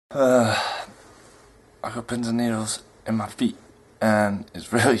I got pins and needles in my feet and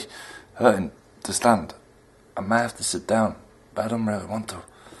it's really hurting to stand. I might have to sit down, but I don't really want to.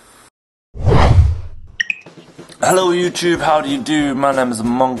 Hello YouTube, how do you do? My name is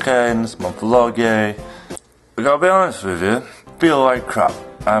Monkaiy and this is my vlog. I gotta be honest with you, I feel like crap.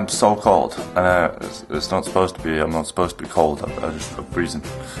 I'm so cold, and it's not supposed to be. I'm not supposed to be cold. I'm freezing.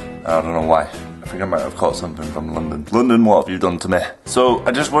 I don't know why. I think I might have caught something from London. London, what have you done to me? So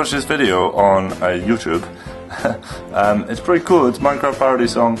I just watched this video on YouTube. It's pretty cool. It's a Minecraft parody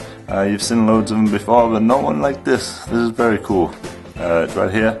song. You've seen loads of them before, but not one like this. This is very cool. It's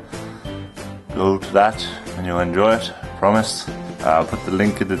right here. Go to that and you'll enjoy it. Promise. I'll put the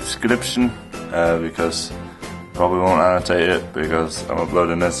link in the description because probably won't annotate it because I'm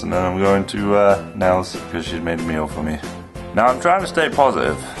uploading this, and then I'm going to Nels because she's made a meal for me. Now I'm trying to stay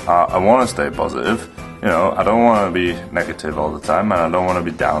positive. I want to stay positive. You know, I don't want to be negative all the time, and I don't want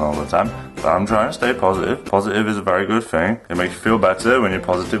to be down all the time. But I'm trying to stay positive. Positive is a very good thing. It makes you feel better when you're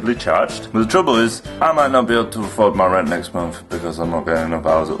positively charged. But the trouble is, I might not be able to afford my rent next month because I'm not getting enough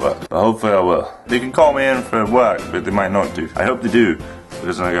hours at work. But hopefully I will. They can call me in for work, but they might not do. I hope they do,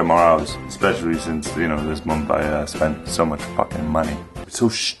 because then I get more hours. Especially since, you know, this month I spent so much fucking money. It's so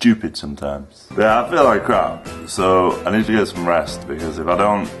stupid sometimes. But yeah, I feel like crap. So I need to get some rest, because if I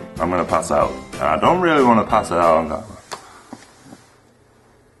don't, I'm gonna pass out. And I don't really want to pass out.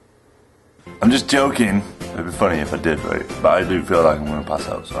 I'm just joking. It'd be funny if I did, right? But I do feel like I'm gonna pass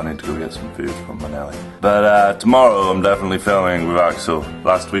out, so I need to go get some food from my Nelly. But tomorrow I'm definitely filming with Axel.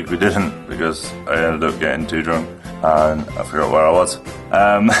 Last week we didn't because I ended up getting too drunk and I forgot where I was.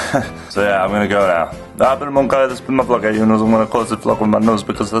 So yeah, I'm gonna go now. I've been Monkaiy, this has been my vlog. You know, I'm gonna close this vlog with my nose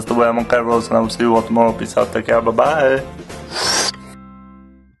because that's the way Monkaiy rolls, and I will see you all tomorrow. Peace out, take care, bye bye.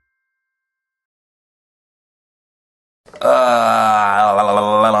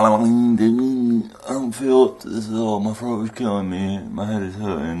 I don't feel up to this at all. My throat is killing me, my head is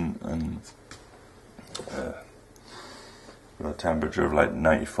hurting, and got a temperature of like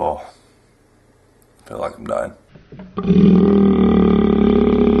 94. I feel like I'm dying.